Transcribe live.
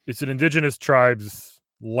It's an indigenous tribe's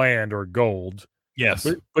land or gold. Yes.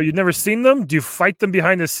 But you've never seen them? Do you fight them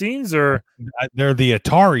behind the scenes or? They're the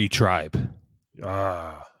Atari tribe.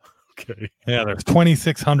 Ah, okay. Yeah, there's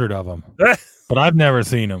 2,600 of them, but I've never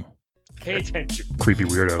seen them. Pay attention, creepy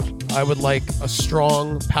weirdo. I would like a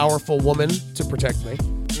strong, powerful woman to protect me.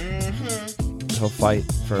 He'll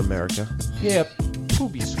fight for America. Yep.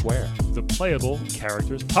 Poopy square. The Playable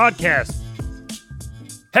Characters Podcast.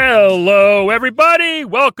 Hello, everybody.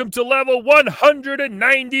 Welcome to level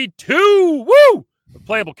 192. Woo! The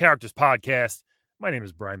Playable Characters Podcast. My name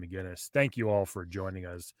is Brian McGinnis. Thank you all for joining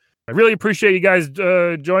us. I really appreciate you guys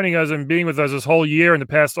joining us and being with us this whole year and the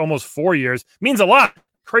past almost 4 years. Means a lot.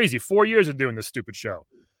 Crazy. 4 years of doing this stupid show.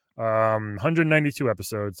 192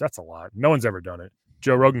 episodes. That's a lot. No one's ever done it.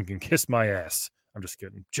 Joe Rogan can kiss my ass. I'm just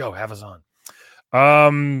kidding. Joe, have us on.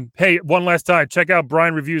 Hey, one last time. Check out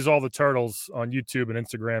Brian Reviews All the Turtles on YouTube and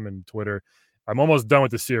Instagram and Twitter. I'm almost done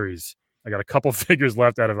with the series. I got a couple figures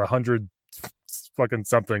left out of 100 fucking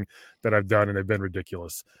something that I've done, and they've been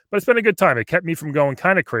ridiculous. But it's been a good time. It kept me from going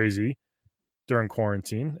kind of crazy during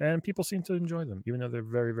quarantine, and people seem to enjoy them, even though they're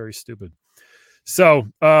very, very stupid. So,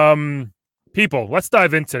 people, let's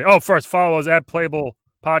dive into it. Oh, first, follow us at Playable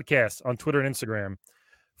Podcast on Twitter and Instagram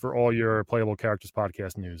for all your Playable Characters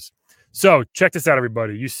Podcast news. So, check this out,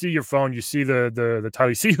 everybody. You see your phone, you see the title,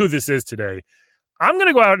 you see who this is today. I'm going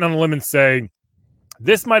to go out on a limb and say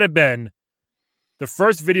this might have been the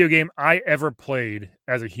first video game I ever played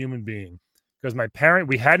as a human being. Because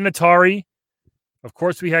we had an Atari. Of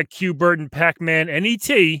course, we had Q*bert and Pac-Man and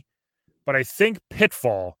E.T., but I think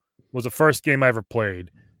Pitfall was the first game I ever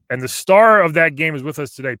played. And the star of that game is with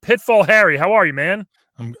us today. Pitfall Harry, how are you, man?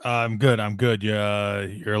 I'm good. You're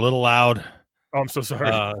a little loud. Oh, I'm so sorry.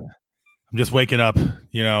 I'm just waking up,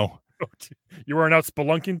 you know. You weren't out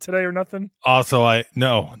spelunking today or nothing? Also,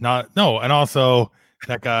 and also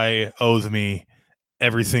that guy owes me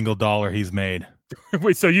every single dollar he's made.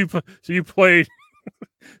 Wait, so you played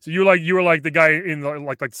so you were like the guy in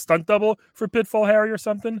like stunt double for Pitfall Harry or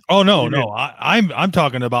something? Oh no. I'm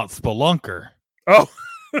talking about Spelunker. Oh.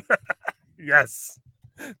 Yes.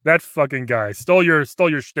 That fucking guy stole your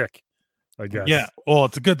shtick, I guess. Yeah. Well,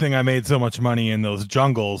 it's a good thing I made so much money in those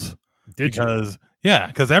jungles. Because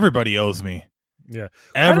everybody owes me. Yeah.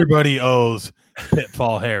 Everybody owes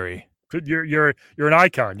Pitfall Harry. You're an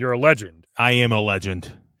icon. You're a legend. I am a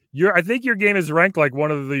legend. I think your game is ranked like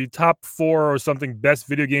one of the top 4 or something best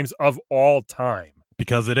video games of all time.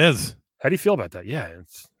 Because it is. How do you feel about that? Yeah,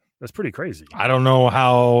 that's pretty crazy. I don't know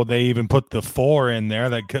how they even put the 4 in there.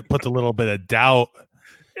 That puts a little bit of doubt.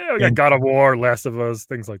 Yeah, we got God of War, Last of Us,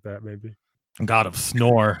 things like that, maybe. God of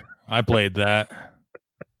Snore. I played that.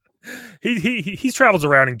 He travels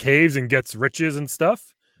around in caves and gets riches and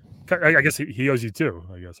stuff. I guess he owes you too,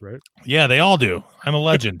 I guess, right? Yeah, they all do. I'm a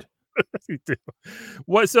legend. You do.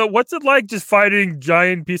 What's it like just fighting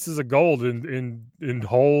giant pieces of gold in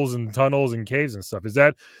holes and tunnels and caves and stuff?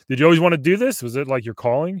 Did you always want to do this? Was it like your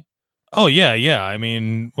calling? Oh yeah. I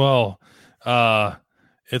mean, well,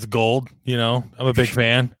 it's gold, you know. I'm a big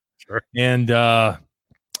fan. Sure. And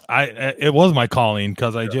it was my calling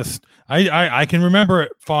because I can remember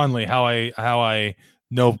it fondly how I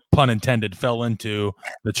no pun intended fell into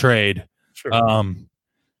the trade. Sure.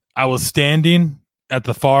 I was standing at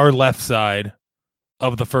the far left side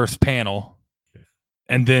of the first panel,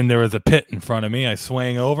 and then there was a pit in front of me. I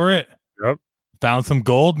swang over it. Yep. Found some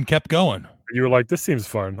gold and kept going. You were like, "This seems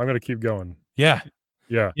fun. I'm going to keep going." Yeah.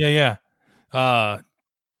 Yeah.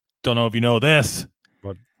 Don't know if you know this.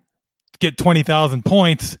 What? Get 20,000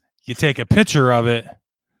 points. You take a picture of it.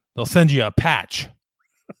 They'll send you a patch.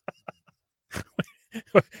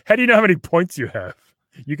 How do you know how many points you have?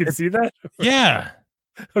 You can see that? Yeah.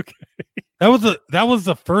 Okay. That was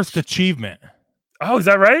the first achievement. Oh, is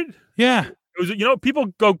that right? Yeah. It was, people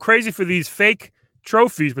go crazy for these fake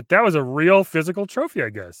trophies, but that was a real physical trophy, I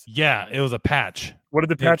guess. Yeah, it was a patch. What did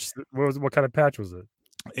the patch? What kind of patch was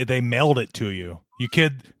it? They mailed it to you.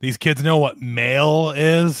 These kids know what mail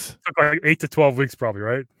is. It took like 8 to 12 weeks, probably,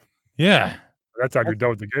 right? Yeah. That's how you're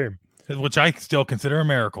done with the game. Which I still consider a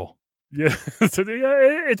miracle. Yeah, so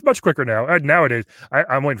it's much quicker now. Nowadays,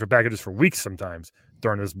 I'm waiting for packages for weeks sometimes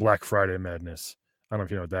during this Black Friday madness. I don't know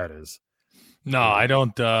if you know what that is. No, I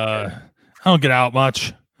don't. I don't get out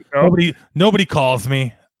much. No? Nobody calls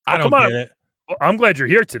me. I don't get it. Well, I'm glad you're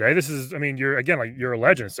here today. You're a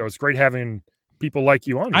legend, so it's great having people like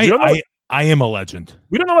you on. I am a legend.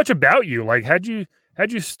 We don't know much about you. Like, how'd you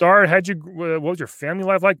start? What was your family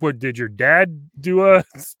life like? Did your dad do a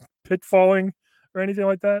pitfalling or anything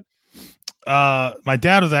like that? My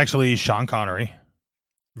dad was actually Sean Connery.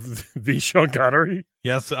 The Sean Connery?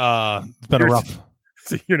 Yes. It's been a rough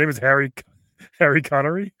So your name is Harry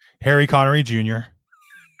Connery? Harry Connery Jr.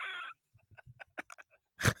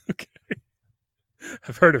 Okay.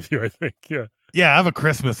 I've heard of you, I think. Yeah. Yeah, I have a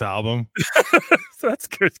Christmas album. So that's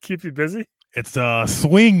good. Keep you busy. It's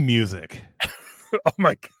swing music. Oh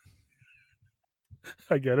my God.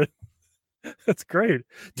 I get it. That's great.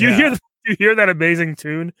 Do Yeah. do you hear that amazing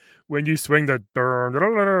tune when you swing the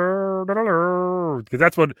because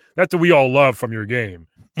that's what we all love from your game.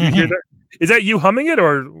 Do you hear that? Is that you humming it,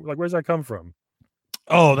 or like where's that come from?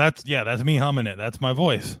 Oh, that's me humming it. That's my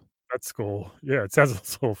voice. That's cool. Yeah, it sounds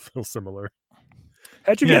a little similar.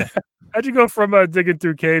 How'd you go from digging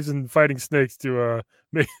through caves and fighting snakes to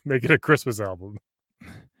making a Christmas album?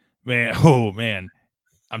 Man,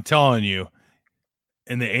 I'm telling you,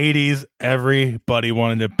 in the 80s, everybody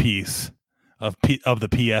wanted a piece of the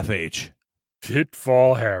PFH.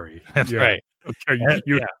 Pitfall Harry. That's right. Okay,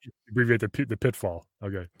 you abbreviate the pitfall.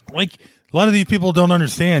 Okay. Like a lot of these people don't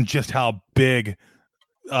understand just how big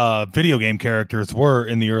video game characters were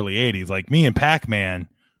in the early 80s. Like me and Pac-Man,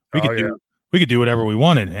 we could do whatever we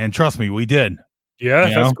wanted, and trust me, we did. Yeah,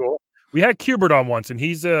 that's cool. We had Qbert on once, and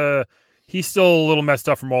he's still a little messed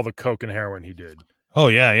up from all the coke and heroin he did. Oh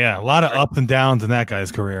yeah, a lot of ups and downs in that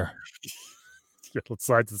guy's career.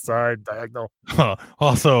 Side to side, diagonal.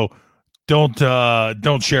 Also, don't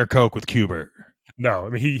share coke with Qbert. No, I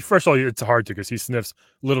mean first of all, it's hard to because he sniffs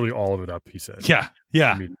literally all of it up. He said,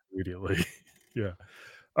 Yeah. Immediately, yeah.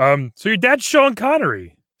 So your dad's Sean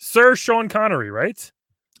Connery, Sir Sean Connery, right?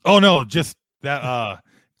 Oh no, just that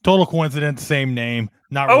total coincidence, same name,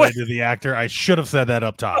 not related to the actor. I should have said that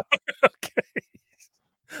up top. Okay.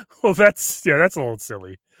 Well, that's a little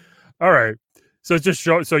silly. All right. So it's just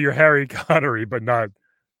so you're Harry Connery, but not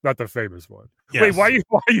the famous one. Yes. Wait,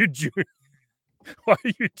 why are you junior? Why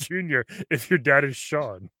are you junior if your dad is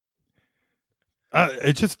Sean?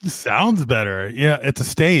 It just sounds better. Yeah, it's a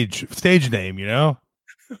stage name, you know.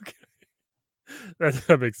 Okay.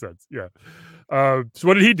 That makes sense. Yeah. So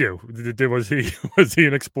what did he do? Was he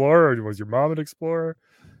an explorer, or was your mom an explorer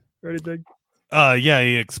or anything? Yeah,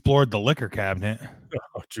 he explored the liquor cabinet.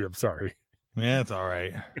 Oh, gee, I'm sorry. Yeah, it's all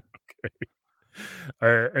right.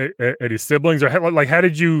 Okay. Any siblings, or how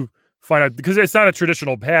did you find out? Because it's not a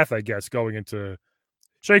traditional path, I guess, going into.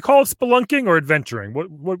 Should I call it spelunking or adventuring?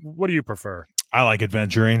 What do you prefer? I like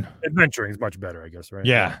adventuring. Adventuring is much better, I guess, right?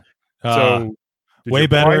 Yeah. So way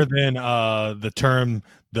better than the term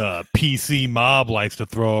the PC mob likes to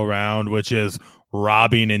throw around, which is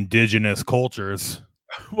robbing indigenous cultures.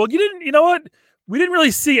 Well, you know what? We didn't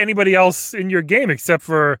really see anybody else in your game except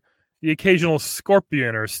for the occasional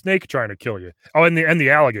scorpion or snake trying to kill you. Oh, and the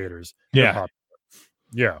alligators. Yeah.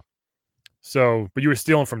 Yeah. So, but you were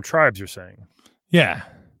stealing from tribes, you're saying? Yeah.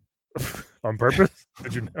 On purpose?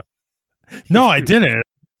 Did you know? No, I didn't.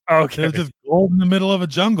 Okay. It was just gold in the middle of a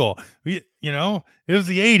jungle. It was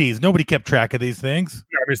the 80s. Nobody kept track of these things.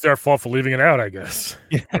 Yeah, I mean, it's their fault for leaving it out, I guess.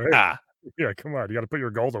 Yeah. Right? Yeah, come on. You got to put your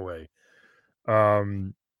gold away.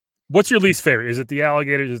 What's your least favorite? Is it the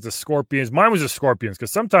alligators? Is it the scorpions? Mine was the scorpions,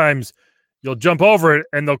 because sometimes you'll jump over it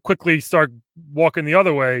and they'll quickly start walking the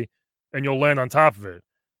other way and you'll land on top of it.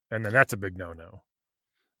 And then that's a big no-no.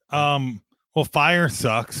 Well, fire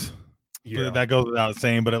sucks. Yeah. That goes without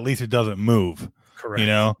saying, but at least it doesn't move.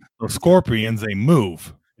 Correct. Those scorpions, they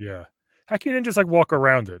move. Yeah. How can you didn't just like walk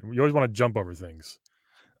around it? You always want to jump over things.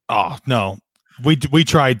 Oh, no. We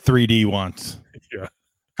tried 3D once. Yeah. A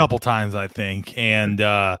couple times, I think. And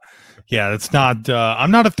it's not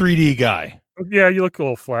I'm not a 3D guy. Yeah, you look a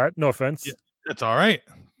little flat. No offense. Yeah, that's all right.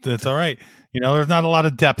 That's all right. There's not a lot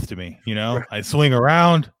of depth to me. Right. I swing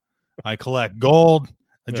around, I collect gold,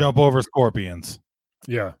 I jump over scorpions.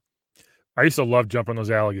 Yeah. I used to love jumping on those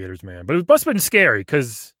alligators, man. But it must have been scary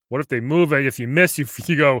because what if they move and if you miss, you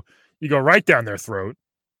go right down their throat.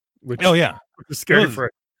 Which is scary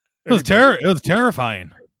for it was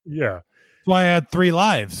terrifying. Yeah. That's why I had 3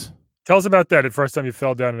 lives. Tell us about that. The first time you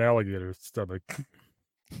fell down an alligator's stomach.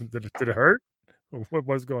 Did it hurt? What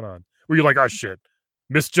was going on? Were you like, oh shit,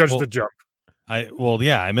 misjudged the jump? I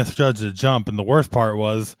misjudged the jump, and the worst part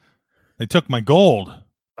was they took my gold.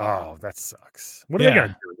 Oh, that sucks. What are they gonna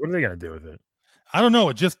do? What are they gonna do with it? I don't know.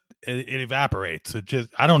 It evaporates.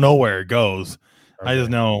 I don't know where it goes. Okay. I just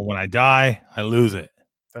know when I die, I lose it.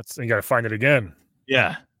 You got to find it again.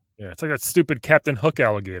 Yeah. Yeah. It's like that stupid Captain Hook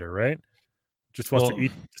alligator, right? Just wants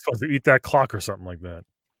to eat that clock or something like that.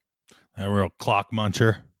 A real clock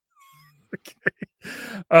muncher. Okay.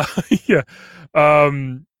 Yeah.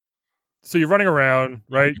 So you're running around,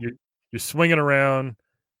 right? You're swinging around,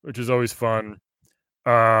 which is always fun.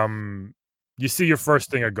 You see your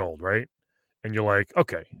first thing of gold, right? And you're like,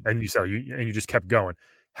 okay. And you just kept going.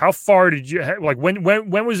 how far did you like? When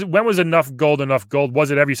was enough gold enough gold?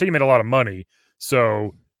 Was it ever? You said you made a lot of money,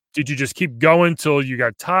 so did you just keep going till you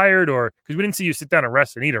got tired, or because we didn't see you sit down and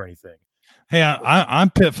rest and eat or anything? Hey, I'm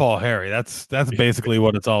Pitfall Harry. That's basically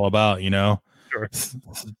what it's all about, you know. Sure.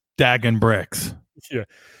 Stacking bricks. Yeah,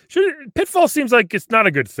 Pitfall seems like it's not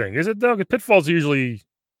a good thing, is it though? Because pitfalls usually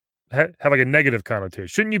have like a negative connotation.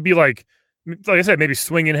 Shouldn't you be like I said, maybe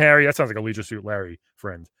Swinging Harry? That sounds like a Leisure Suit Larry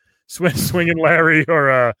friend. Swinging Larry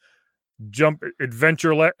or Jump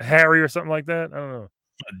Adventure Harry or something like that. I don't know.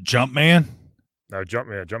 Jumpman? No,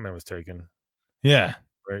 Jumpman was taken. Yeah.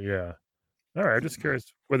 Right. Yeah. All right. I'm just curious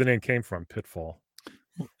where the name came from. Pitfall.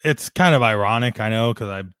 It's kind of ironic, I know, because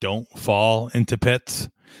I don't fall into pits.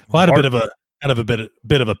 Well, I had a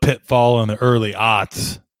bit of a pitfall in the early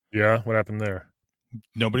aughts. Yeah. What happened there?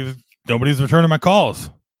 Nobody's returning my calls.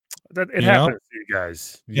 It happens to you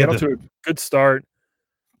guys. You get off to a good start.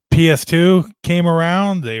 PS2 came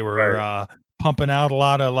around. They were pumping out a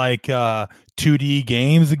lot of like 2D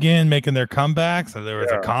games again, making their comebacks. So there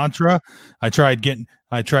was a Contra. I tried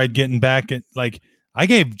getting back at like I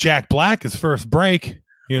gave Jack Black his first break.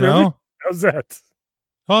 You know, how's that?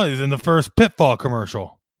 Oh, he's in the first Pitfall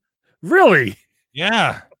commercial. Really?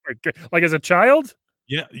 Yeah. Like as a child?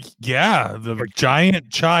 Yeah. The giant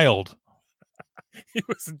child. He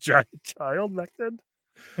was a giant child back then.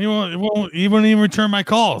 He wouldn't even return my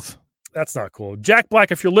calls. That's not cool. Jack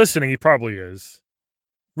Black, if you're listening, he probably is.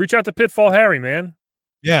 Reach out to Pitfall Harry, man.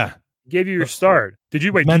 Yeah. Gave you your start. Did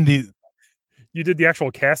you wait? You did the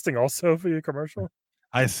actual casting also for your commercial?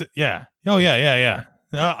 Yeah. Oh yeah.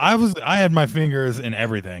 I had my fingers in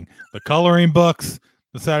everything. The coloring books,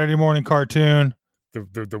 the Saturday morning cartoon.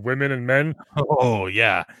 The women and men. Oh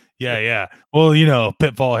yeah. Well, you know,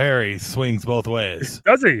 Pitfall Harry swings both ways.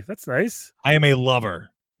 Does he? That's nice. I am a lover.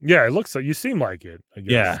 Yeah, it looks like you seem like it. I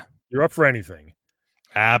guess. Yeah, you're up for anything.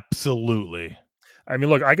 Absolutely. I mean,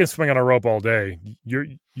 look, I can swing on a rope all day.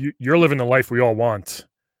 You're living the life we all want,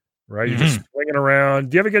 right? You're just swinging around.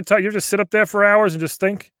 Do you ever get tired? You ever just sit up there for hours and just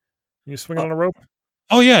think? You swing on a rope?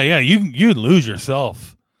 Oh yeah. You lose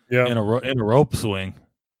yourself. Yeah, in a rope swing.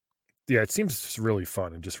 Yeah, it seems really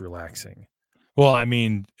fun and just relaxing. Well, I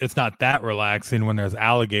mean, it's not that relaxing when there's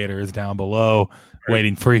alligators down below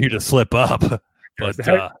waiting for you to slip up. But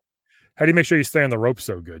how do you make sure you stay on the rope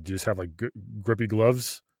so good? Do you just have like grippy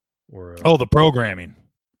gloves? Or the programming.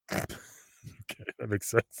 Okay, that makes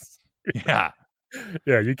sense. Yeah.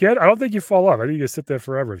 Yeah, you can't. I don't think you fall off. I think you can sit there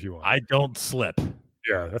forever if you want. I don't slip.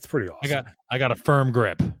 Yeah, that's pretty awesome. I got a firm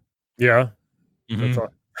grip. Yeah. Mm-hmm.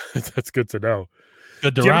 That's good to know.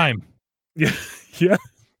 Good to rhyme. Yeah.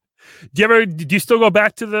 Do you still go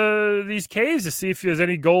back to these caves to see if there's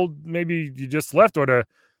any gold maybe you just left, or to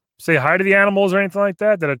say hi to the animals or anything like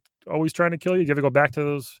that are always trying to kill you? Do you ever go back to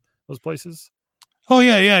those places? Oh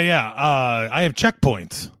yeah. I have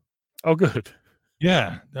checkpoints. Oh, good.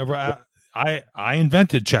 Yeah. I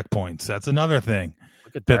invented checkpoints. That's another thing.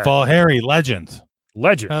 Pitfall Harry Legend.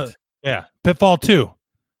 Yeah. Pitfall 2.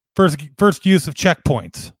 First use of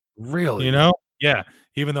checkpoints. Really? You know? Yeah.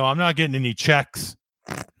 Even though I'm not getting any checks.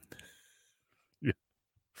 Yeah.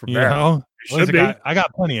 You know? I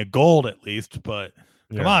got plenty of gold at least, but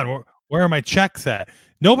come on, where are my checks at?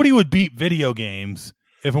 Nobody would beat video games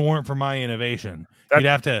if it weren't for my innovation. You'd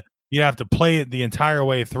have to play it the entire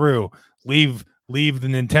way through. Leave the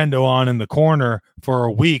Nintendo on in the corner for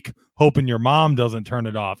a week, hoping your mom doesn't turn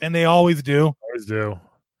it off. And they always do. Always do.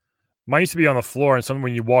 Mine used to be on the floor, and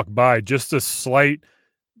when you walk by, just a slight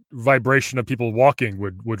vibration of people walking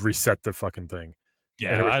would reset the fucking thing.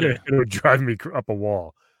 Yeah, it would drive me up a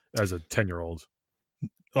wall as a 10-year-old.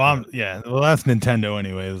 Well, that's Nintendo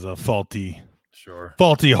anyway. It was a faulty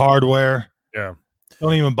hardware. Yeah.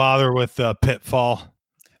 Don't even bother with Pitfall.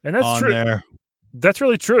 And that's true. There. That's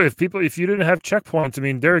really true. If you didn't have checkpoints, I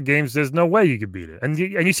mean, there are games there's no way you could beat it. And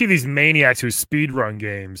you see these maniacs who speed run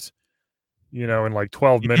games, you know, in like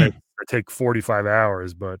 12 minutes that take 45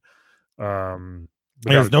 hours. But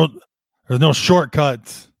there's no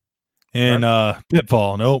shortcuts in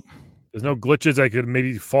Pitfall. Nope. There's no glitches. I could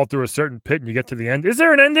maybe fall through a certain pit and you get to the end. Is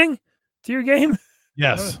there an ending to your game?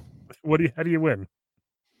 Yes. How do you win?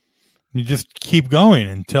 You just keep going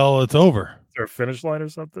until it's over. Is there a finish line or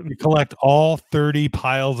something? You collect all 30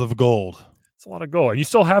 piles of gold. It's a lot of gold. And you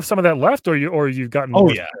still have some of that left, or you've gotten more?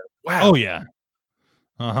 Oh yeah. Wow. Oh yeah.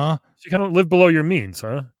 So you kind of live below your means,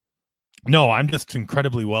 huh? No, I'm just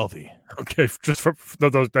incredibly wealthy. Okay, just for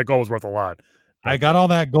that gold was worth a lot. I got all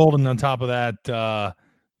that gold, and on top of that,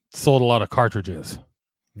 sold a lot of cartridges.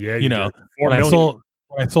 Yeah, you know, when I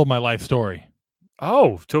sold my life story.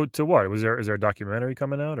 Oh, to what? Is there a documentary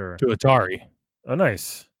coming out, or to Atari? Oh,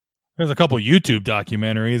 nice. There's a couple YouTube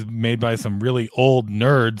documentaries made by some really old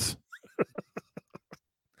nerds.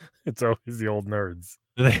 It's always the old nerds.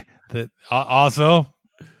 That also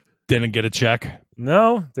didn't get a check.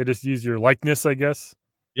 No, they just use your likeness, I guess.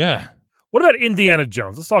 Yeah. What about Indiana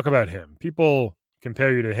Jones? Let's talk about him. People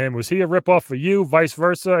compare you to him. Was he a ripoff for you? Vice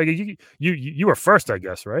versa? You were first, I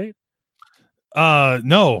guess, right?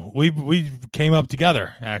 No, we came up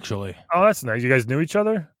together actually. Oh, that's nice. You guys knew each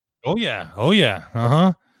other? Oh yeah.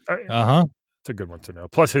 Uh-huh. It's a good one to know.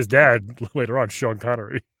 Plus his dad later on, Sean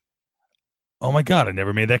Connery. Oh my God, I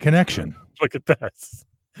never made that connection. Look at that.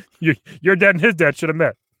 Your dad and his dad should have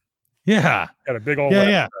met. Yeah. Got a big old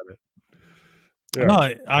yeah. About it. Yeah.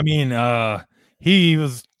 No, I mean, he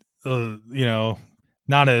was,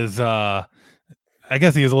 not as, I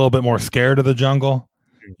guess he was a little bit more scared of the jungle.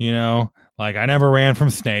 Like I never ran from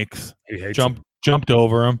snakes. He hates Jumped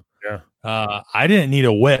over them. Yeah. I didn't need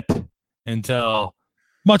a whip until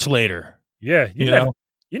much later. Yeah. You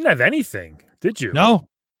didn't have anything, did you? No,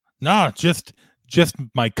 just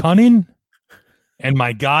my cunning and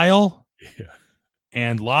my guile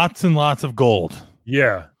and lots of gold.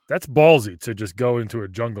 Yeah. That's ballsy to just go into a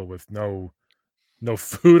jungle with no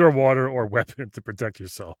food or water or weapon to protect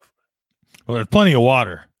yourself. Well, there's plenty of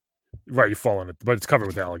water. Right, you fall in it, but it's covered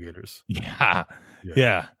with alligators. Yeah.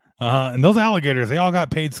 And those alligators, they all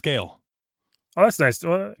got paid scale. Oh, that's nice.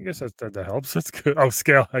 Well, I guess that helps. That's good. Oh,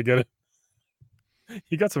 scale. I get it.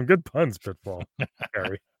 You got some good puns, Pitfall.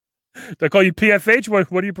 Harry. They call you PFH?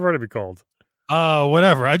 What do you prefer to be called?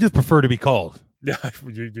 Whatever. I just prefer to be called. Yeah,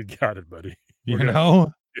 you got it, buddy. You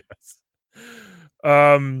know?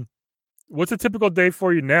 Yes. What's a typical day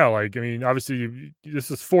for you now? Like, I mean, obviously, this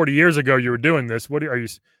is 40 years ago you were doing this. What are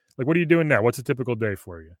you doing now? What's a typical day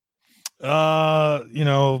for you?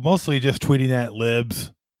 Mostly just tweeting at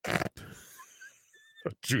libs.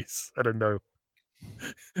 Jeez, I don't know.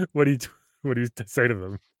 What do you say to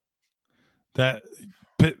them? That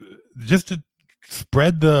just to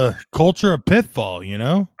spread the culture of Pitfall,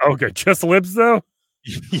 Okay, just libs though.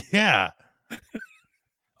 Yeah.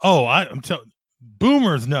 Oh, I'm telling.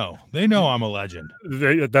 Boomers know. They know I'm a legend.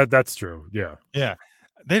 That's true. Yeah. Yeah.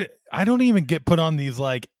 I don't even get put on these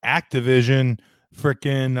like Activision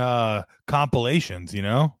freaking compilations,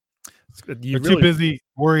 They're too busy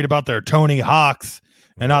worried about their Tony Hawks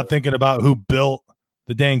and not thinking about who built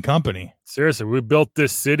the dang company. Seriously, we built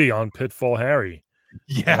this city on Pitfall Harry.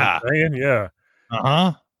 Yeah. Yeah.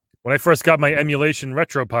 Uh-huh. When I first got my emulation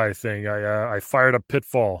RetroPie thing, I fired up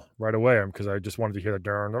Pitfall right away because I just wanted to hear the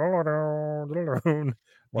darn, wanted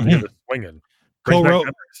to hear the swinging.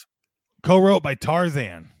 Co-wrote by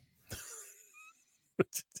Tarzan.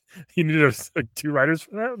 You needed two writers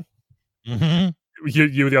for that? Mm-hmm.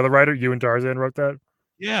 You the other writer? You and Tarzan wrote that?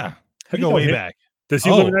 Yeah. I go way back. Does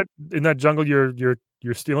he live in that jungle you're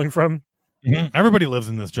stealing from? Mm-hmm. Everybody lives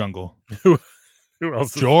in this jungle. Who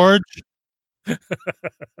else? George.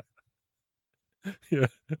 Yeah,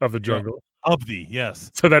 of the jungle. Yes.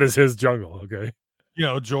 So that is his jungle, okay.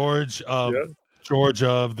 George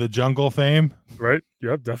of the Jungle fame. Right?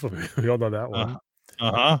 Yep, definitely. We all know that one.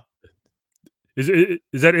 Uh-huh. Is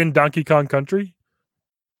that in Donkey Kong Country?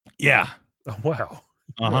 Yeah. Oh, wow.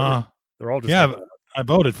 Uh-huh. They're all just I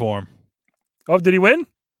voted for him. Oh, did he win?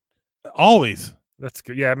 Always. That's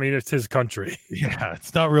good. Yeah, I mean, it's his country. Yeah,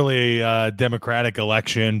 it's not really a democratic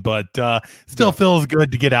election, but still feels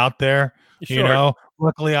good to get out there. Sure.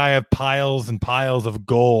 Luckily, I have piles and piles of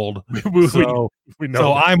gold. We know.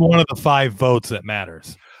 So I'm one of the 5 votes that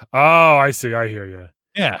matters. Oh, I see. I hear you.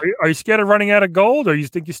 Yeah. Are you scared of running out of gold, or you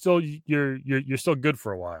think you're still good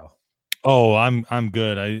for a while? Oh, I'm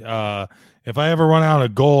good. If I ever run out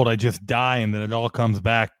of gold, I just die, and then it all comes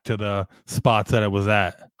back to the spots that it was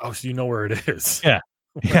at. Oh, so you know where it is? Yeah.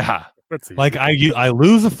 Yeah. Like I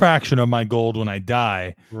lose a fraction of my gold when I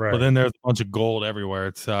die, right. But then there's a bunch of gold everywhere.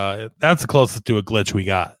 It's that's the closest to a glitch we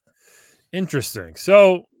got. Interesting.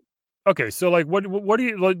 So, okay, so like, what do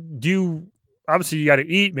you like? Do you obviously you got to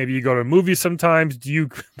eat? Maybe you go to movies sometimes. Do you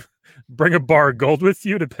bring a bar of gold with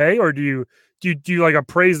you to pay, or do you like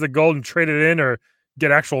appraise the gold and trade it in, or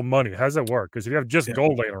get actual money? How does that work? Because if you have just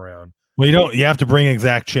gold laying around, well, you have to bring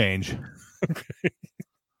exact change. Okay.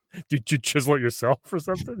 Did you chisel it yourself or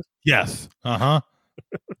something? Yes. Uh-huh.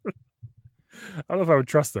 I don't know if I would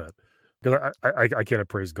trust that because I can't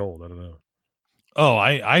appraise gold. I don't know. Oh,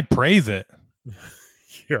 I praise it.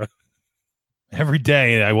 Yeah. Every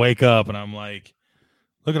day I wake up and I'm like,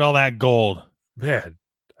 look at all that gold. Man,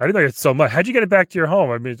 I didn't know it's so much. How'd you get it back to your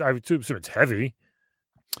home? I mean, I would assume it's heavy.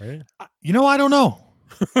 Right? I don't know.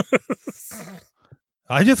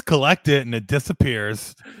 I just collect it and it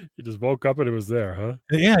disappears. You just woke up and it was there, huh?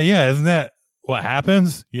 Yeah. Isn't that what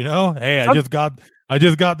happens. Hey, I just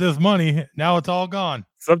got this money. Now it's all gone.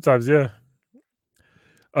 Sometimes, yeah.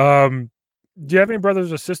 Do you have any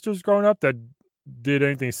brothers or sisters growing up that did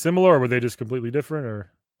anything similar, or were they just completely different?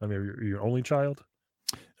 Or I mean, you're an only child.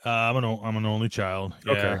 I'm an only child.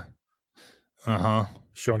 Yeah. Okay.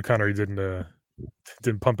 Sean Connery didn't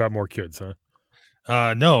pump out more kids,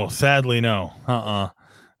 huh? No, sadly, no.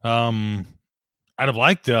 I'd have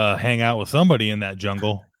liked to hang out with somebody in that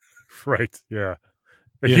jungle. Right. Yeah.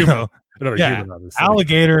 Human, obviously.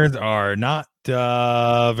 Alligators are not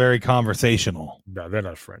very conversational. No, they're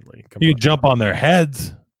not friendly. You jump on their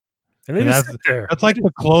heads. And they just sit there. That's like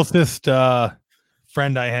the closest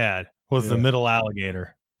friend I had was the middle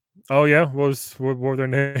alligator. Oh, yeah? What were their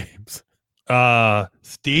names?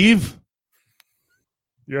 Steve.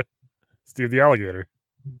 Yeah. Steve the alligator.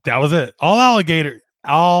 That was it. All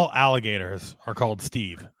alligators are called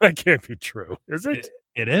Steve. That can't be true, is it?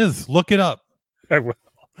 It is. Look it up.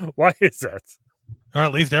 Why is that? Or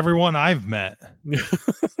at least everyone I've met.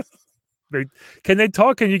 Can they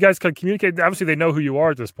talk? Can you guys communicate? Obviously, they know who you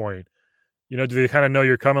are at this point. Do they kind of know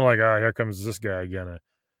you're coming? Like, here comes this guy again to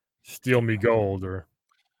steal me gold, or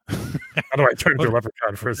how do I turn into a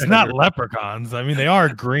leprechaun for a second? They're not leprechauns. I mean, they are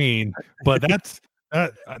green, but that's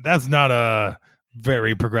not a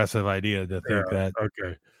very progressive idea to think that.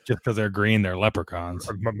 Okay, just because they're green, they're leprechauns.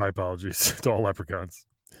 My apologies to all leprechauns.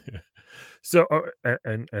 So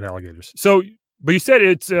and alligators. So, but you said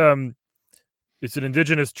it's an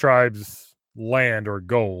indigenous tribe's land or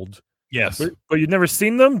gold. Yes, but you've never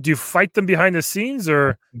seen them. Do you fight them behind the scenes,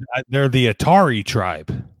 or they're the Atari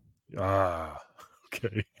tribe? Ah,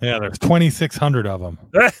 okay. Yeah, there's 2,600 of them,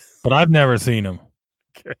 but I've never seen them.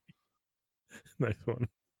 Okay, nice one.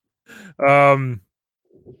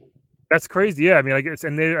 That's crazy. Yeah, I mean, I guess,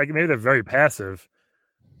 and maybe they're very passive,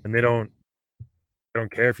 and they don't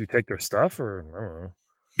care if you take their stuff, or I don't know.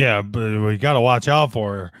 Yeah, but what you got to watch out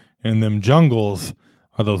for in them jungles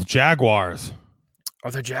are those jaguars. Are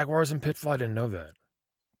there jaguars in Pitfall? I didn't know that.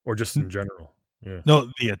 Or just in general? Yeah. No,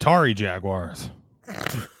 the Atari jaguars.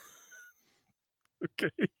 Okay.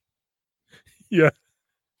 Yeah.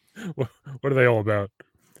 What are they all about?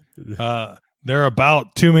 They're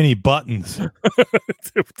about too many buttons. It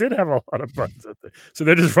did have a lot of buttons. So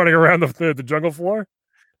they're just running around the jungle floor?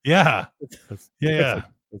 Yeah. Yeah.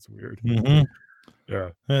 That's weird. Mm-hmm. Yeah.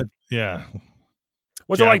 Yeah.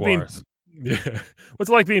 What's it like being? Yeah. What's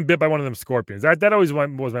it like being bit by one of them scorpions? That always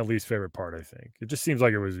was my least favorite part. I think it just seems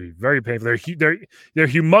like it was very painful. They're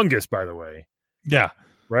humongous, by the way. Yeah.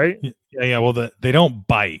 Right. Yeah. Well, they don't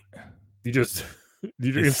bite. You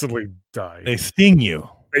instantly die. They sting you.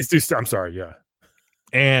 They do. I'm sorry. Yeah.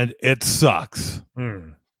 And it sucks.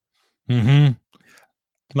 Mm-hmm.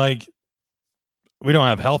 Like, we don't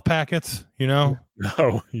have health packets, No,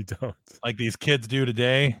 you don't. Like these kids do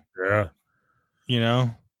today. Yeah.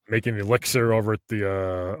 Making elixir over at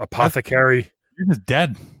the apothecary. You're just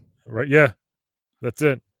dead. Right. Yeah. That's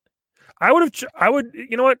it. I would,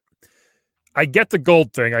 you know what? I get the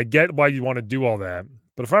gold thing. I get why you want to do all that.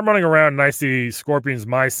 But if I'm running around and I see scorpions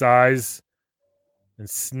my size and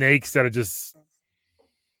snakes that are just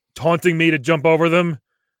taunting me to jump over them,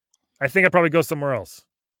 I think I'd probably go somewhere else.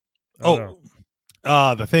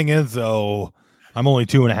 The thing is, though, I'm only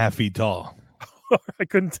 2.5 feet tall. I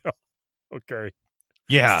couldn't tell. Okay.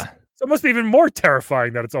 Yeah. So it must be even more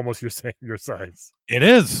terrifying that it's almost your size. It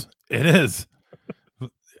is.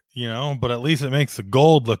 But at least it makes the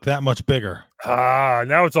gold look that much bigger.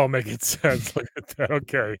 Now it's all making sense. Look at that.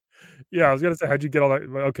 Okay. Yeah, I was gonna say, how'd you get all that?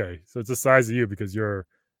 Okay, so it's the size of you because you're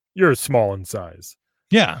small in size.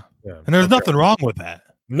 Yeah. And there's nothing wrong with that.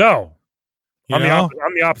 No. I'm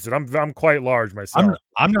the opposite. I'm quite large myself.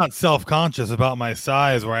 I'm not self-conscious about my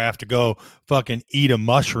size where I have to go fucking eat a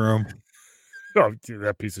mushroom. Oh, dude,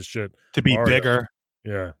 that piece of shit. To be bigger.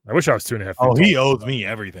 Yeah. I wish I was 2.5 feet. Oh, he owes me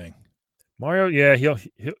everything. Mario, yeah,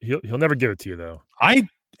 he'll never give it to you though. I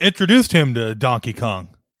introduced him to Donkey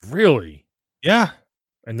Kong. Really? Yeah.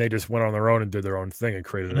 And they just went on their own and did their own thing and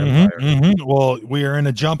created an empire. Mm-hmm. Well, we are in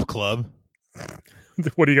a jump club.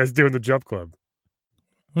 What do you guys do in the jump club?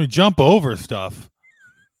 We jump over stuff.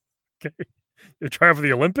 Okay. You're trying for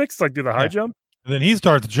the Olympics? Like do the high jump? And then he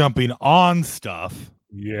starts jumping on stuff.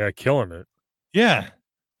 Yeah, killing it. Yeah.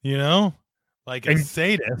 Like a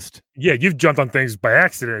sadist. Yeah, you've jumped on things by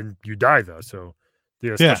accident and you die though. So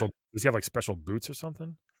does he have like special boots or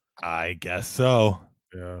something? I guess so.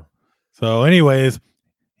 Yeah. So anyways,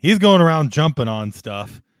 he's going around jumping on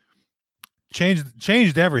stuff.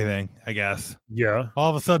 Changed everything, I guess. Yeah. All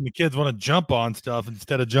of a sudden the kids want to jump on stuff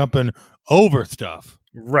instead of jumping over stuff.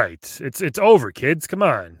 Right. It's over, kids. Come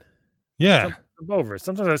on. Yeah. jump over it.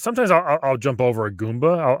 Sometimes I'll jump over a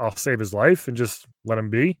Goomba. I'll save his life and just let him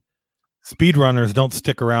be. Speedrunners don't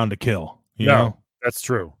stick around to kill. You know? That's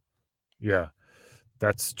true. Yeah,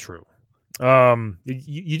 that's true.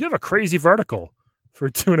 You do have a crazy vertical for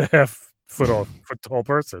a 2.5 foot tall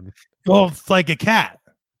person. Well, it's like a cat.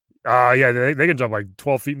 Yeah, they can jump like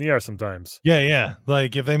 12 feet in the air sometimes. Yeah.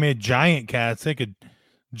 Like if they made giant cats, they could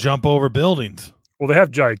jump over buildings. Well, they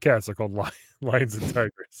have giant cats. They're called lions and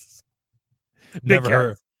tigers. Never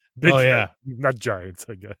heard. Big cats, yeah. Not giants,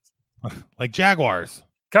 I guess. Like jaguars.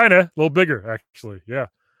 Kind of. A little bigger, actually. Yeah.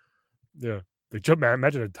 Yeah. They jump.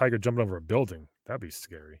 Imagine a tiger jumping over a building. That'd be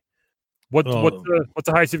scary. What's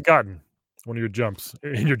the highest you've gotten? One of your jumps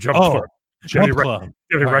in your jump club. Jump club. Do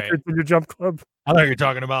you have any records in your jump club? I thought you were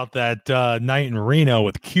talking about that night in Reno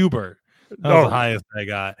with Cubert. That was the highest I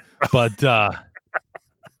got. But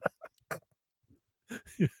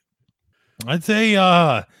I'd say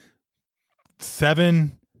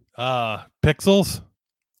 7 pixels.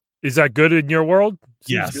 Is that good in your world?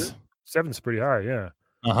 Yes. Good. 7's pretty high, yeah.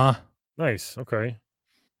 Uh-huh. Nice. Okay.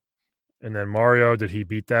 And then Mario, did he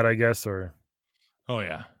beat that, I guess, or? Oh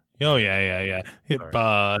yeah. He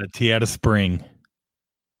had a spring.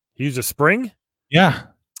 He used a spring? Yeah.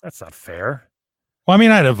 That's not fair. Well, I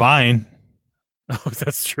mean, I had a vine. Oh,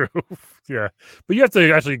 that's true. Yeah. But you have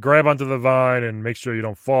to actually grab onto the vine and make sure you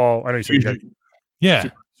don't fall. I know you said you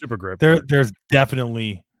got super grip. There's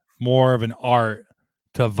definitely more of an art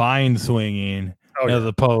to vine swinging as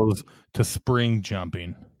opposed to spring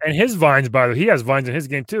jumping. And his vines, by the way, he has vines in his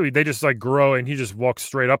game too. They just like grow and he just walks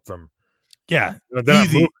straight up them. Yeah. They're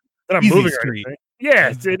not moving or anything. Yeah,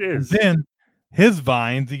 it is. And then his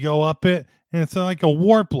vines, you go up it and it's like a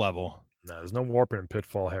warp level. No, there's no warping in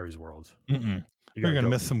Pitfall Harry's world. You're going to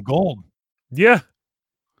miss some gold. Yeah.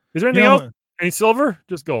 Is there anything else? Any silver?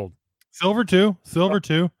 Just gold. Silver too.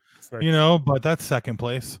 Nice. But that's second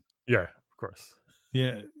place. Yeah, of course.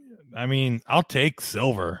 Yeah. I mean, I'll take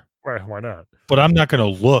silver. Right, why not? But I'm not going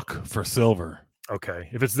to look for silver. Okay.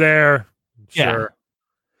 If it's there, sure.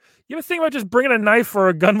 You ever think about just bringing a knife or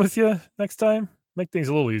a gun with you next time? Make things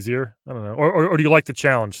a little easier. I don't know. Or do you like the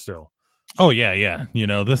challenge still? Oh, yeah.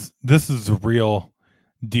 This is a real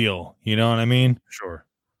deal. You know what I mean? Sure.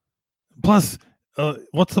 Plus,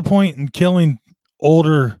 what's the point in killing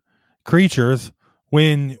older creatures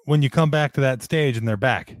when you come back to that stage and they're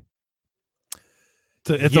back?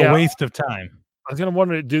 It's a waste of time. I was gonna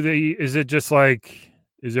wonder, is it just like,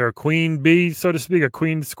 is there a queen bee, so to speak, a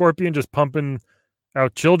queen scorpion just pumping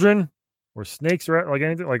out children or snakes or like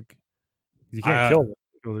anything? Like you can't kill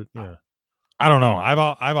them. Yeah. I don't know.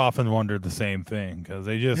 I've often wondered the same thing because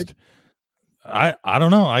they just I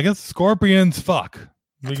don't know. I guess scorpions fuck.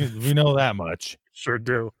 We know that much. Sure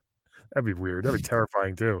do. That'd be weird. That'd be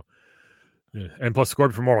terrifying too. Yeah. And plus,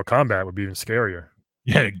 Scorpion from Mortal Kombat would be even scarier.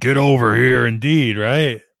 Yeah, get over here, indeed,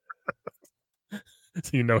 right?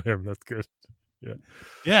 So you know him. That's good. Yeah.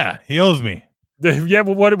 Yeah, he owes me. Yeah,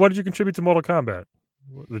 well, what did you contribute to Mortal Kombat?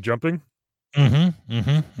 The jumping?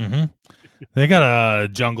 They got a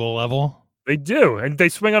jungle level. They do, and they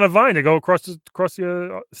swing on a vine. They go across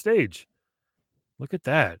the stage. Look at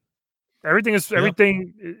that. Everything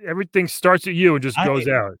starts at you and just goes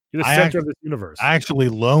out. You're the center of this universe. I actually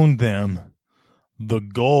loaned them the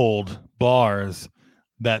gold bars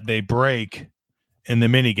that they break in the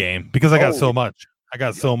mini game because I got so much.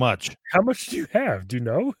 So much. How much do you have? Do you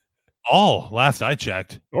know? All. Last I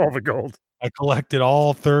checked. All the gold. I collected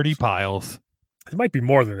all 30 piles. It might be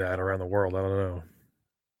more than that around the world. I don't know.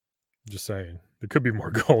 I'm just saying. There could be more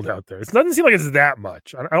gold out there. It doesn't seem like it's that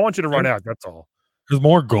much. I don't want you to run out. That's all. There's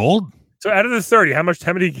more gold? So out of the 30, how much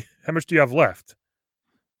do you have left?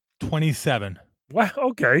 27. Wow.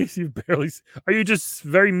 Okay. So you barely. Are you just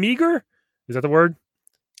very meager? Is that the word?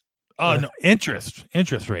 Oh, no. Interest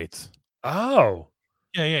rates. Oh.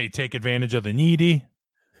 Yeah. You take advantage of the needy.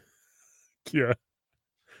 Yeah.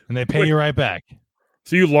 And they pay you right back.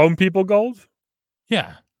 So you loan people gold?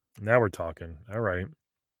 Yeah. Now we're talking. All right.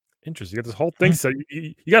 Interesting. You got this whole thing. So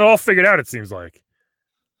you got it all figured out, it seems like.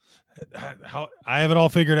 How I have it all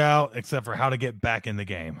figured out except for how to get back in the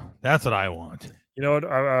game. That's what I want. You know what?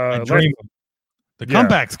 The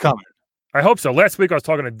comeback's coming. I hope so. Last week I was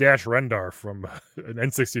talking to Dash Rendar from an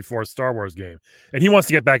N64 Star Wars game, and he wants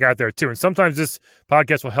to get back out there too. And sometimes this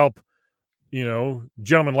podcast will help,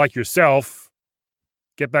 gentlemen like yourself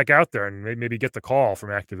get back out there and maybe get the call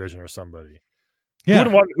from Activision or somebody. Yeah.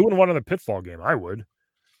 Who wouldn't want another Pitfall game? I would.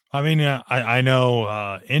 I mean, I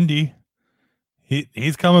know Indy.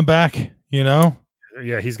 He's coming back, Yeah,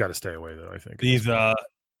 he's got to stay away though, I think. These I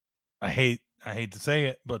hate to say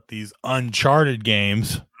it, but these Uncharted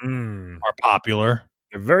games are popular.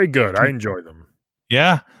 They're very good. I enjoy them.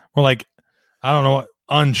 Yeah, more like I don't know,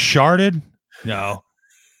 Uncharted. No,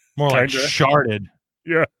 more like Kinda. sharded.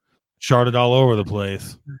 Yeah. Sharded all over the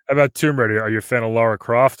place. How about Tomb Raider? Are you a fan of Lara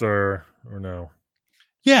Croft or no?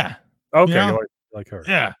 Yeah. Okay, Yeah. you like her.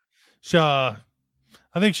 Yeah. She, I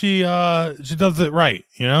think she does it right,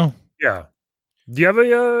 you know? Yeah. Do you have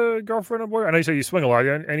a girlfriend or boy? I know you say you swing a lot.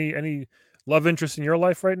 Any love interest in your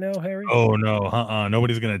life right now, Harry? Oh no,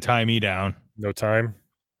 nobody's gonna tie me down. No time.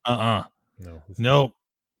 No. Nope.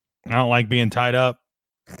 I don't like being tied up.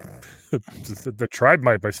 the tribe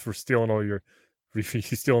might for stealing all your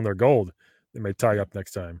stealing their gold. They may tie you up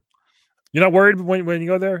next time. You're not worried when you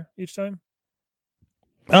go there each time?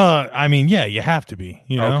 I mean, yeah, you have to be,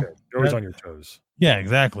 you know. Okay. You're always on your toes. Yeah,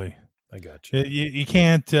 exactly. I got you. You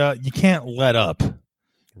can't let up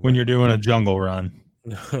when you're doing a jungle run.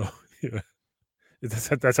 No, yeah.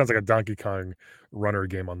 That sounds like a Donkey Kong runner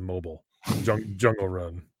game on mobile. Jungle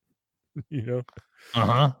Run. You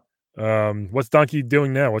know? What's Donkey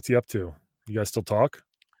doing now? What's he up to? You guys still talk?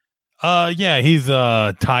 Yeah, he's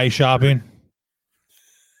tie shopping.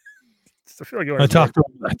 I feel like I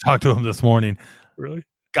talked to him this morning. Really?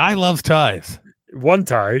 Guy loves ties. One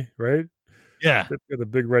tie, right? Yeah. Got the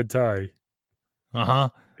big red tie.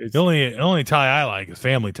 The only tie I like is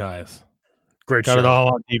Family Ties. Great. Got show. it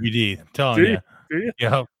all on DVD. I'm telling you. Do you?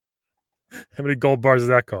 Yeah. How many gold bars does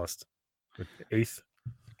that cost? An eighth.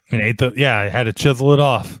 Yeah, I had to chisel it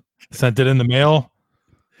off. Sent it in the mail.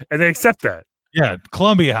 And they accept that. Yeah,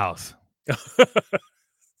 Columbia House. You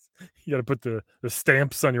got to put the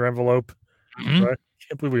stamps on your envelope. Mm-hmm. Right?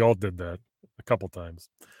 Can't believe we all did that a couple times.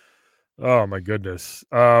 Oh my goodness.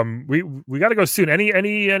 We got to go soon.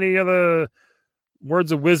 Any other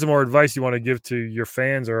words of wisdom or advice you want to give to your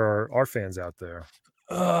fans or our fans out there?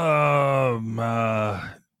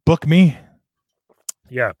 Book me.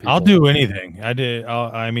 Yeah, I'll do anything. I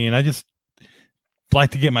just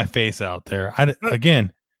like to get my face out there. I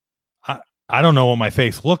don't know what my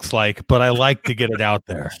face looks like, but I like to get it out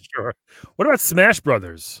there. Sure. What about Smash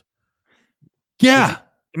Brothers? Yeah.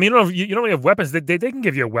 I mean, you don't have weapons. They can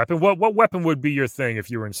give you a weapon. What weapon would be your thing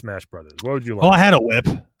if you were in Smash Brothers? What would you like? Well, I had a whip.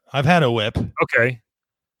 I've had a whip. Okay.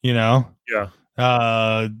 You know?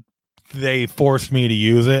 Yeah. They forced me to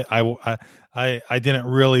use it. I didn't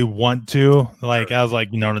really want to. Like, I was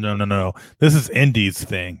like, no. This is Indie's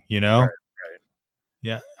thing, you know? Right.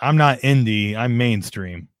 Yeah. I'm not indie. I'm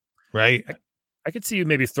mainstream. Right. I could see you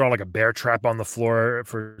maybe throwing like a bear trap on the floor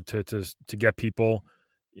to get people.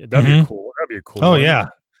 Yeah, that'd be cool. That'd be a cool. Oh one.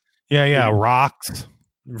 Yeah. Rocks.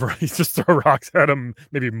 Right. Just throw rocks at them.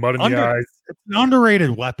 Maybe mud in the eyes. It's an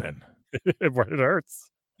underrated weapon. It hurts.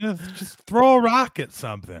 Just throw a rock at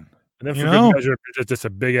something. And then for good measure, just a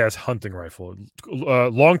big ass hunting rifle,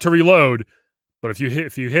 long to reload. But if you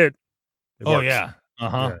hit, it works. Yeah.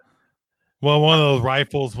 Yeah. Well, one of those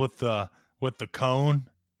rifles with the cone.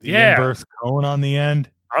 The inverse cone on the end.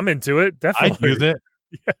 I'm into it. Definitely. I'd use it.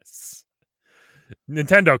 Yes.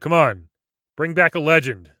 Nintendo, come on. Bring back a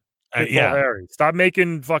legend. Yeah. Harry. Stop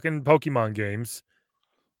making fucking Pokemon games.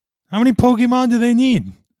 How many Pokemon do they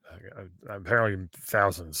need? Apparently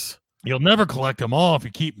thousands. You'll never collect them all if you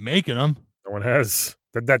keep making them. No one has.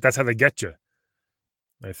 That's how they get you,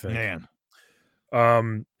 I think. Man.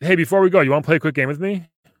 Hey, before we go, you want to play a quick game with me?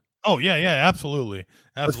 Oh, yeah, absolutely.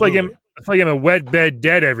 Let's play a game. Let's play a game of Wed, Bed,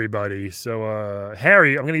 Dead, everybody. So,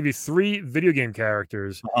 Harry, I'm going to give you 3 video game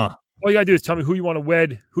characters. All you got to do is tell me who you want to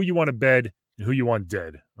wed, who you want to bed, and who you want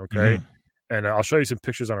dead. Okay? And I'll show you some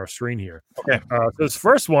pictures on our screen here. Okay. So this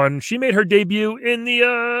first one, she made her debut in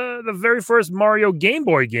the very first Mario Game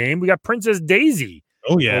Boy game. We got Princess Daisy.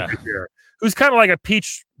 Oh, yeah. Over here, who's kind of like a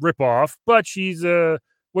Peach ripoff, but she's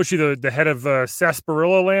was she the head of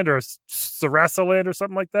Sarsaparilla Land or Sarasa Land or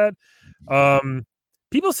something like that?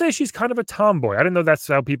 People say she's kind of a tomboy. I didn't know that's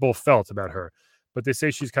how people felt about her, but they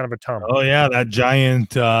say she's kind of a tomboy. Oh yeah, that giant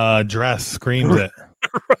dress screams it.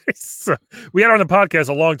 Right. So we had her on the podcast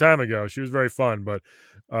a long time ago. She was very fun, but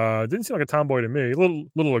didn't seem like a tomboy to me. A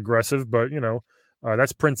little aggressive, but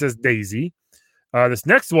that's Princess Daisy. This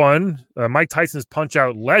next one, Mike Tyson's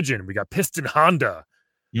Punch-Out legend. We got Piston Honda.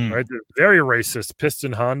 Right, very racist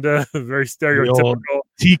Piston Honda, very stereotypical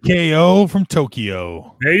TKO from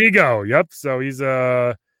Tokyo. There you go. Yep. So he's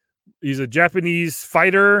a Japanese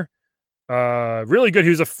fighter. Really good. He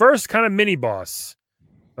was the first kind of mini boss.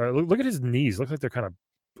 Look at his knees. Looks like they're kind of.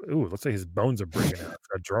 Ooh, looks like his bones are breaking out.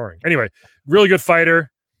 That drawing. Anyway, really good fighter.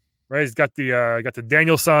 Right. He's got the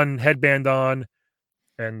Danielson headband on,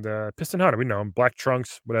 and Piston Honda. We know him. Black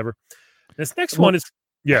trunks, whatever. This next one is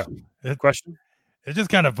question. It's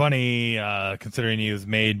just kind of funny considering he was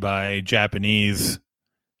made by Japanese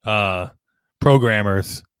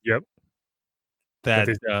programmers. Yep.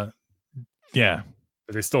 that yeah.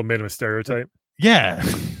 But they still made him a stereotype. Yeah.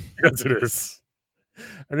 Yes, it is.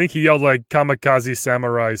 I think he yelled like "kamikaze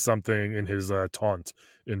samurai" something in his taunt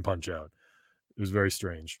in Punch Out. It was very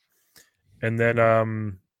strange. And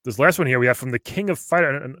then this last one here we have from the King of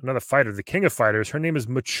Fighter, another fighter, the King of Fighters. Her name is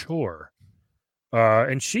Mature,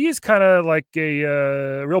 and she is kind of like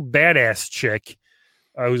a real badass chick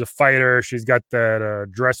who's a fighter. She's got that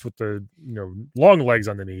dress with the long legs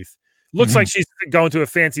underneath. Looks like she's going to a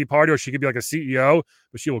fancy party, or she could be like a CEO,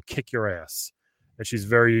 but she will kick your ass. And she's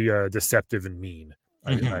very deceptive and mean.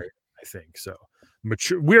 I think so.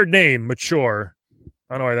 Mature, weird name, Mature.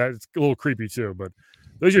 I don't know why that's a little creepy too, but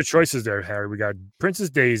those are your choices there, Harry. We got Princess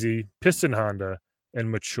Daisy, Piston Honda,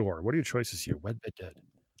 and Mature. What are your choices here? Wed, Bed, Dead.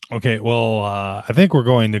 Okay, well, I think we're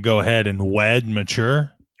going to go ahead and wed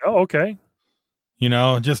Mature. Oh, okay.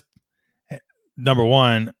 Just number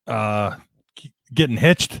one, getting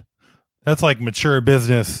hitched. That's like mature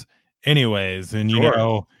business, anyways. And look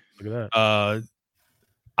at that.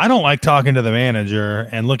 I don't like talking to the manager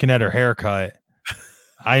and looking at her haircut.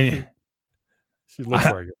 She looks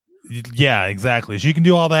like it. Yeah, exactly. She can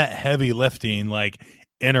do all that heavy lifting, like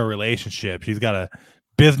in a relationship. She's got a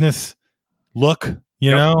business look,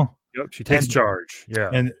 you know. Yep, she takes charge. Yeah,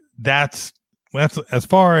 and that's as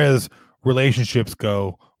far as relationships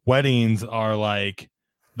go. Weddings are like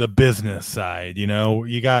the business side.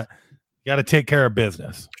 You got to take care of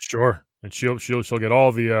business. Sure, and she'll get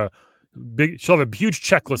all the she'll have a huge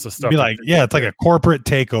checklist of stuff. Be like, it's like a corporate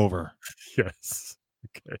takeover. Yes.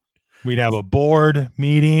 Okay. We'd have a board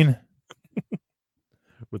meeting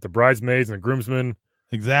with the bridesmaids and the groomsmen.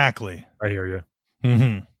 Exactly. I hear you.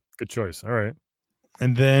 Mm-hmm. Good choice. All right.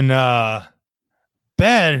 And then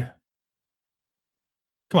bed.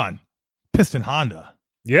 Come on, Piston Honda.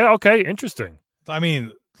 Yeah. Okay. Interesting. I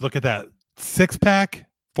mean, look at that 6-pack,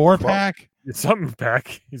 4-pack. It's something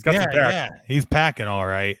pack. He's got some pack. Yeah. He's packing all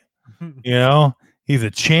right. He's a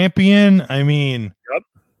champion. I mean, yep.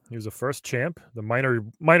 He was the first champ, the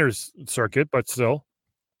minors circuit, but still.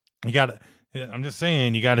 I'm just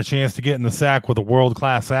saying, you got a chance to get in the sack with a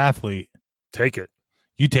world-class athlete. Take it.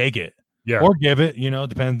 You take it. Yeah. Or give it,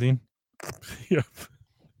 depending. Yep.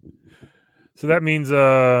 So that means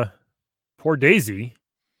poor Daisy.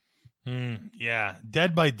 Yeah.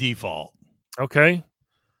 Dead by default. Okay.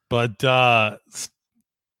 But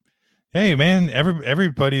hey, man,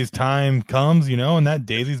 everybody's time comes, and that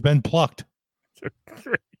Daisy's been plucked.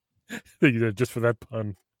 Thank you just for that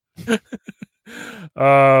pun.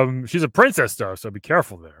 She's a princess though, so be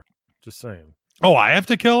careful there. Just saying. Oh, I have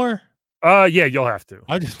to kill her? Yeah, you'll have to.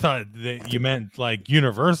 I just thought that you meant like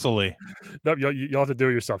universally. No, you'll have to do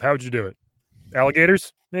it yourself. How would you do it?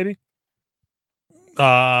 Alligators, maybe?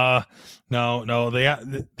 No.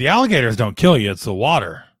 The alligators don't kill you. It's the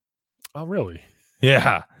water. Oh, really?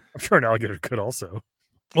 Yeah. I'm sure an alligator could also.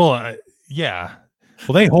 Well, yeah.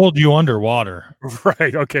 Well, they hold you underwater.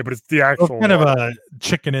 Right. Okay, but it's the actual kind of a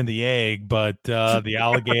chicken and the egg, but the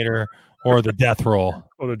alligator or the death roll.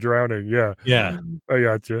 Oh, the drowning. Yeah. Yeah. I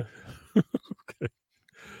gotcha. Okay.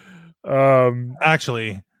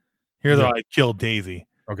 Actually, here's how I killed Daisy.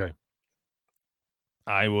 Okay.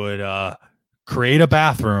 I would create a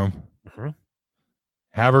bathroom,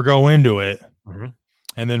 have her go into it,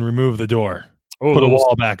 and then remove the door. Oh, put a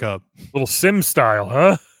wall back up. Little Sim style,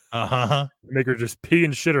 huh? Uh-huh. Make her just pee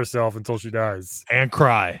and shit herself until she dies. And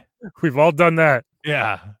cry. We've all done that.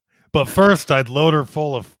 Yeah. But first, I'd load her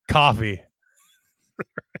full of coffee.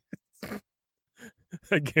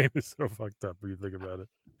 That game is so fucked up when you think about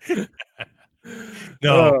it.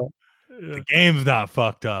 No, the game's not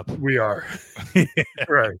fucked up. We are.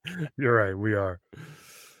 Right. You're right. We are.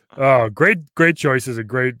 Oh, great choices. A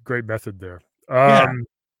great method there.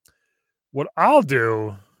 What I'll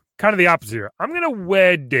do, kind of the opposite here. I'm going to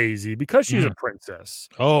wed Daisy because she's a princess.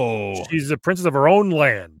 Oh. She's a princess of her own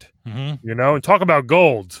land, and talk about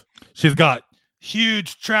gold. She's got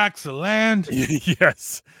huge tracts of land.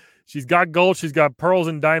 Yes. She's got gold. She's got pearls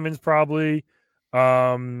and diamonds probably.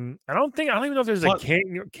 I don't even know if there's a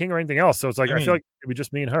king or anything else. So it's like, I feel like it would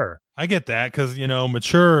just me and her. I get that because,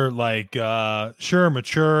 Mature,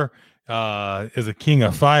 Mature is a king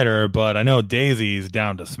of fighter, but I know Daisy's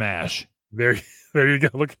down to smash. There you go.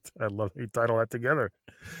 Look at that. I love you title that together.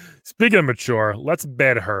 Speaking of Mature, let's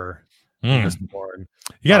bed her this morning.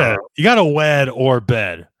 You gotta wed or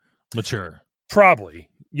bed Mature. Probably.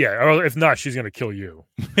 Yeah. Or if not, she's gonna kill you.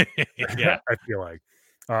 Yeah. I feel like.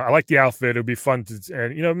 I like the outfit. It would be fun to,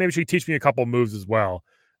 and maybe she could teach me a couple moves as well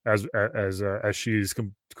as she's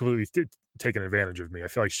completely taken advantage of me. I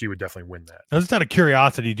feel like she would definitely win that. Just out of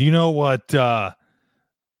curiosity, do you know what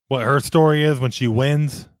her story is when she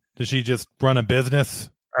wins? Does she just run a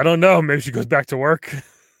business? I don't know. Maybe she goes back to work.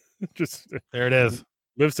 Just there it is.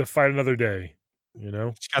 Lives to fight another day. You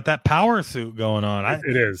know, she's got that power suit going on.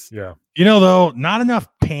 It is, yeah. You know, though, not enough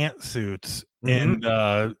pantsuits in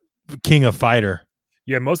King of Fighter.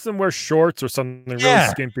 Yeah, most of them wear shorts or something really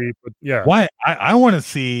skimpy. But yeah, why? I want to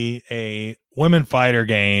see a women fighter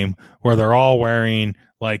game where they're all wearing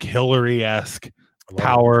like Hillary-esque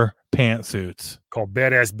power pantsuits called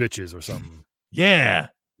Badass Bitches or something. Yeah,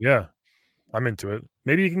 I'm into it.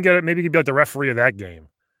 Maybe you can get it. Maybe you can be like the referee of that game.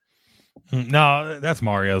 No, that's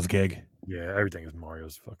Mario's gig. Yeah, everything is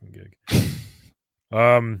Mario's fucking gig.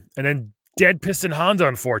 And then Dead Piston Honda,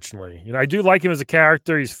 unfortunately. You know, I do like him as a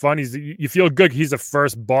character. He's fun. You feel good. He's the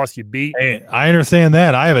first boss you beat. Hey, I understand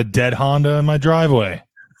that. I have a dead Honda in my driveway.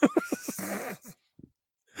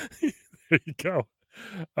 There you go.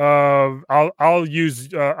 I'll use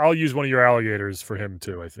one of your alligators for him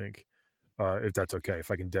too, I think. If that's okay, if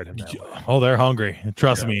I can dead him that way. Oh, they're hungry.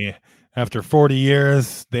 Trust me. After 40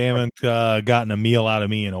 years, they haven't gotten a meal out of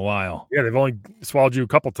me in a while. Yeah, they've only swallowed you a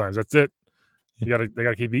couple times. That's it. They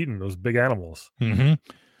gotta keep eating those big animals. Mm-hmm.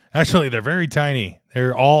 Actually, they're very tiny.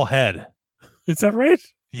 They're all head. Is that right?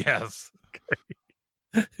 Yes.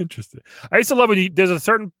 Okay. Interesting. I used to love when there's a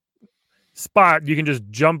certain spot you can just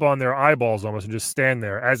jump on their eyeballs almost and just stand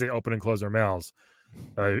there as they open and close their mouths.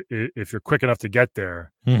 If you're quick enough to get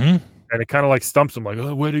there. Mm-hmm. And it kind of like stumps them, like,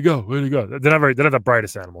 oh, where'd he go? Where'd he go? They're not the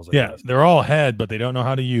brightest animals. I guess. They're all head, but they don't know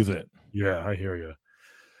how to use it. Yeah, I hear you.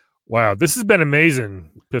 Wow, this has been amazing,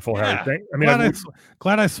 Piffle Harry. I mean,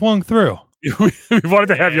 glad I swung through. we wanted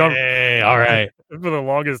to have you on. Hey, all right. For the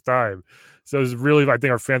longest time. So it's really, I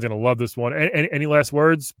think our fans are going to love this one. Any last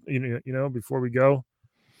words, you know, before we go?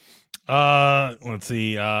 Let's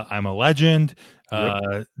see. I'm a legend.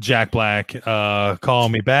 Jack Black, call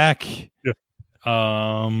me back.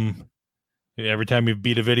 Yeah. Every time you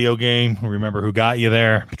beat a video game, remember who got you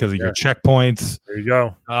there because of your checkpoints. There you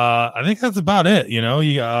go. I think that's about it. You know,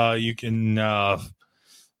 you can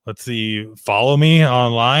let's see, follow me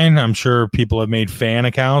online. I'm sure people have made fan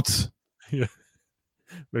accounts. Yeah,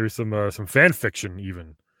 maybe some fan fiction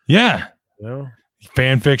even. Yeah, you know,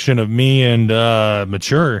 fan fiction of me and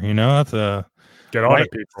Mature. You know, that's a get on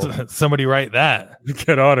it, people. Somebody write that.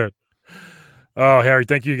 Get on it. Oh, Harry,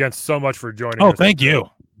 thank you again so much for joining us. Oh, thank you.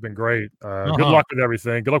 Been great. Good luck with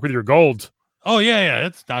everything. Good luck with your gold. Oh yeah,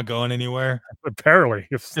 it's not going anywhere. Apparently,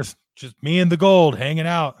 just me and the gold hanging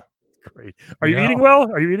out. Great. Are you eating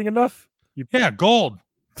well? Are you eating enough? Yeah, gold.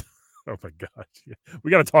 Oh my gosh, we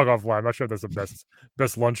got to talk offline. I'm not sure if that's the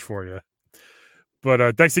best lunch for you.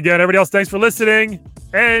 But thanks again, everybody else. Thanks for listening,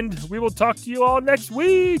 and we will talk to you all next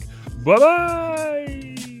week. Bye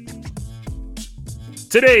bye.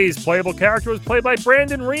 Today's playable character was played by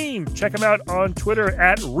Brandon Ream. Check him out on Twitter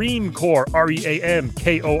at Reamcore,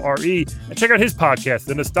 REAMKORE, and check out his podcast,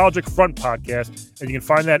 the Nostalgic Front Podcast, and you can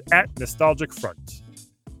find that at Nostalgic Front.